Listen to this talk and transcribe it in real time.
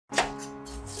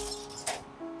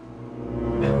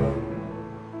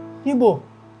Bimbo,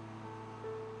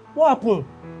 what happened?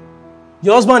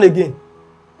 Your husband again?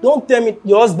 Don't tell me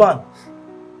your husband.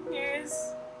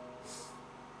 Yes.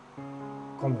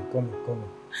 Come here.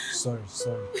 Sorry.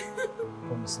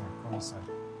 Come inside. Come inside.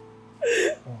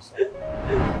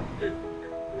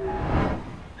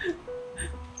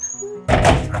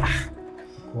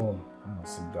 Come on,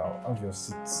 sit down. Have your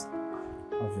seat.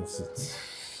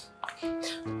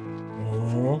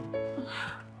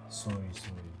 Sorry.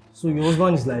 So your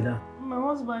husband is like that? My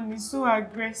husband is so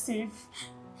aggressive.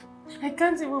 I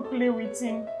can't even play with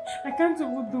him. I can't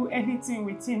even do anything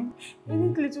with him. Any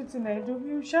little thing I do,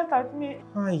 he'll shout at me.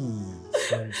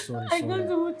 Sorry. I can't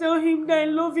even tell him that I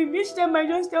love him. Each time I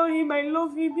just tell him I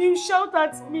love him, he'll shout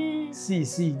at me. See,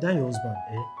 that your husband,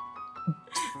 eh?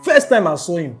 First time I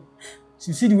saw him,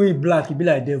 you see the way he black, he be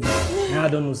like devil. Now I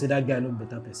don't know, say that guy no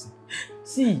better person.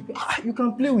 See, you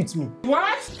can play with me.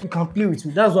 What? You can play with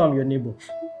me. That's why I'm your neighbor.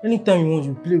 Anytime you want,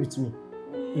 you play with me.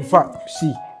 In fact,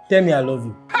 see, tell me I love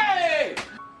you. Hey!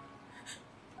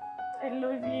 I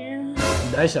love you.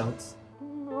 Did I shout?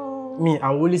 No. Me, I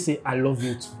will only say I love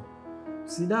you too.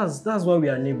 See, that's why we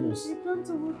are neighbors. He can't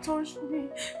even touch me.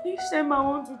 Each time I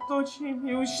want to touch him,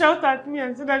 he will shout at me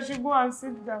and say that I should go and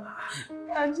sit down.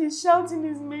 And his shouting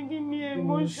is making me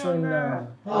emotional.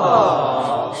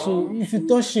 So if you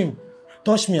touch him,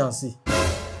 touch me and see.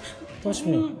 Touch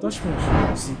me.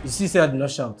 See, you see, say I did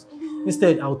not shout.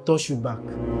 Instead, I'll touch you back.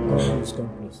 Come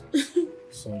close.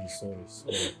 Sorry.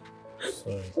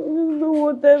 I don't know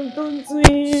what I've done to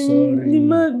him. Sorry. The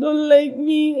man don't like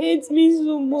me, hates me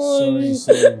so much.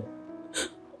 Sorry.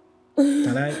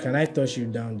 Can I touch you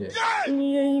down there? Yeah,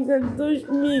 you can touch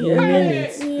me. You mean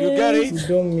it? You get it? You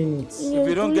don't mean it. If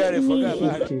you don't get it, forget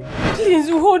about it. Okay. Please,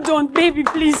 hold on, baby,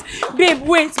 please. Babe,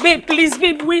 wait, babe,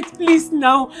 please,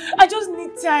 now. I just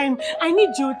need time. I need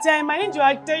your time. I need your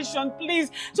attention,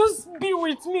 please. Just be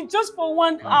with me, just for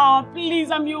 1 hour, please.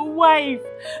 I'm your wife.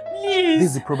 Please. This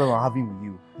is the problem I'm having with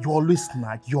you. You always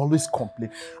nag, you always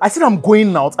complain. I said I'm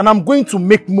going out and I'm going to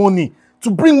make money, to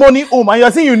bring money home, and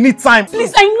you're saying you need time.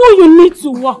 Please, I know you need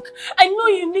to work. I know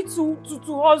you need to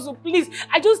hustle. Please,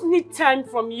 I just need time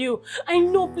from you. I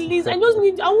know, please. I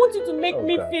want you to make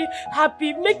me feel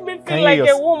happy. Make me feel like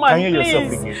a woman,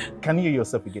 Can you hear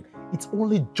yourself again? It's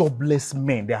only jobless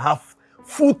men that have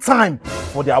full time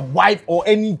for their wife or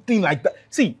anything like that.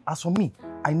 See, as for me,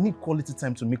 I need quality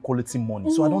time to make quality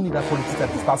money. So I don't need that quality time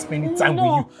to start spending time with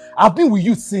you. I've been with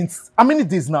you since, how many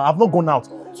days now? I've not gone out.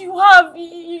 You have.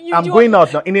 I'm going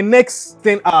out now. In the next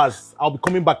 10 hours, I'll be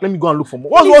coming back. Let me go and look for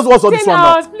more. What's all this one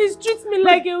now? Please treat me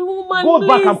like a woman. Go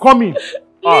back, I'm coming.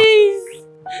 Please.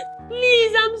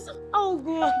 Please, I'm so... Oh,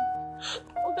 God.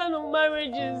 What kind of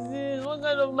marriage is this? What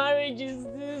kind of marriage is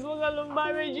this?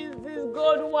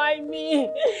 God, why me?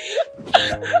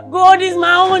 God is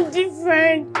my own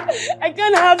different. I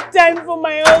can't have time for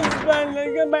my husband.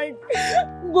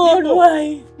 God,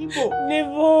 why?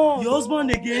 Never. Your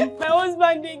husband again? My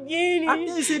husband again. I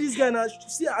think you say this guy now,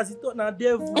 see as he thought now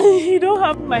devil. He don't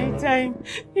have my time.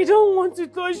 He don't want to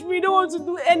touch me. He don't want to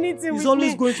do anything with me. He's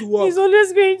always going to work. He's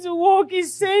always going to work.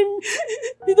 He's saying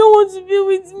he don't want to be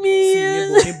with me.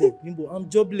 See, Nimbo, I'm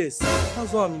jobless.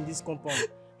 That's why I'm in this compound.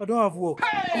 I don't have work.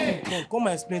 Come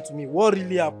and explain to me what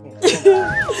really happened.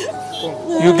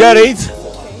 Come. You get it?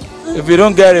 If you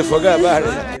don't get it, forget about it.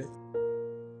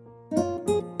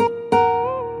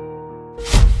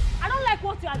 I don't like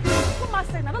what you are doing. Come on,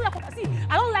 I don't like what I see.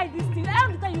 I don't like this thing.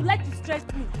 Every time you like to stress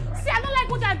me. See, I don't like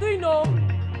what you are doing, no.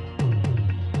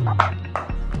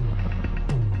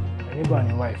 My neighbor and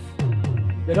your wife,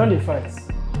 they don't fight.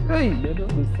 Hey, they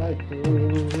don't fight.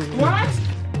 What?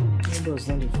 Neighbors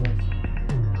don't fight.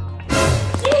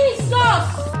 Jesus!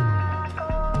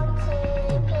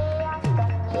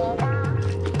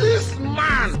 This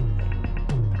man!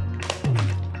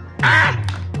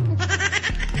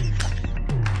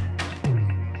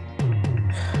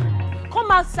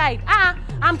 Come outside.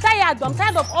 I'm tired. I'm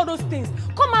tired of all those things.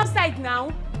 Come outside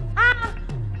now.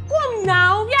 Come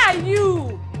now. Where are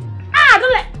you?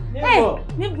 Don't let. Neighbor. Hey,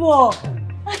 neighbor.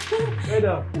 Hey,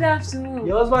 Good afternoon.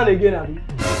 your husband again, Abby?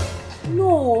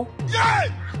 No. Yeah!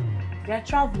 We are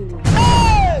traveling.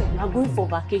 Hey! We are going for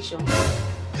vacation.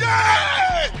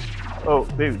 Yeah! Oh,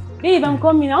 baby. Babe, I'm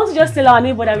coming. I want to just tell our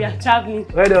neighbor that we are traveling.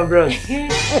 Well done, bros.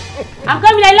 I'm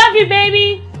coming. I love you,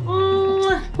 baby.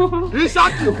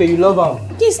 Okay, you love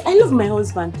him. Yes, I love my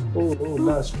husband. Oh,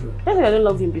 that's true. That's why I don't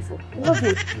love him before. I love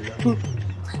him.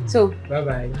 So,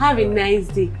 Bye-bye. have a nice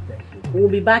day. Thank you. We'll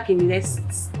be back in the next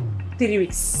 3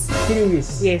 weeks. 3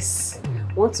 weeks? Yes.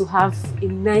 Want to have a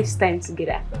nice time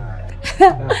together.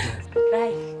 Bye.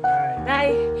 Bye.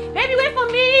 Bye. Baby, wait for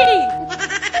me!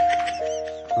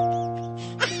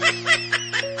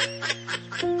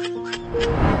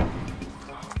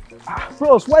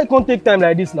 Boss, why you can't take time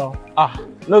like this now? Ah,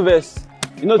 no verse.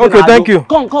 You know, okay, thank you.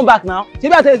 Come back now.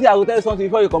 Maybe I tell you I will tell you something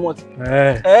before you come out.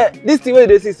 This thing where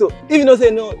they see so. If you don't say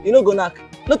no, you no go knock.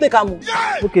 No take am.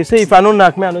 Okay, say if I don't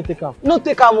knock me, I don't take am. No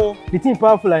take am. The thing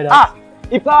powerful like that. Ah,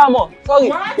 it power more.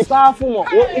 Sorry, it powerful more.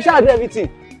 You shall do everything.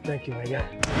 Thank you, my guy.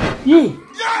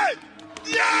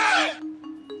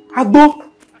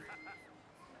 Agbo.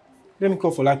 Let me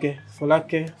call Folake.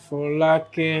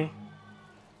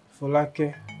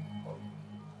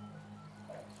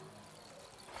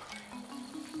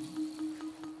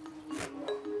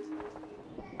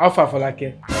 How far,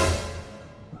 Folake?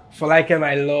 Folake,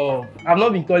 my love. I've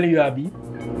not been calling you Abi.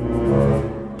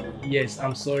 Yes,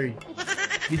 I'm sorry.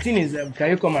 The thing is, can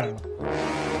you come around?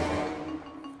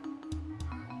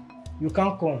 You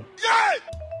can't come.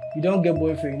 You don't get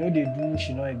boyfriend. You know they do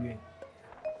she not again.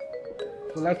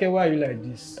 Folake, why are you like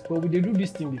this? But we did do this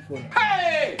thing before.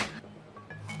 Hey!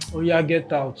 Oh yeah,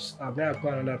 get out. I've never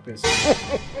called another person.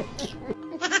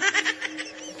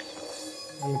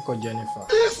 Let me call Jennifer.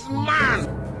 This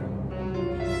man!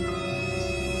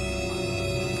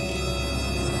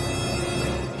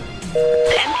 The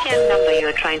MTN number you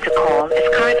are trying to call is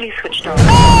currently switched off.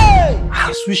 Hey!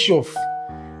 Switch off.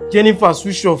 Jennifer,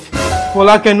 switch off.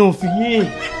 Folake no fit.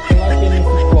 Folake no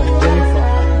fit come. Jennifer.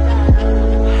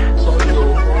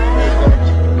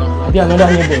 Sorry. Be another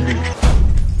neighbor.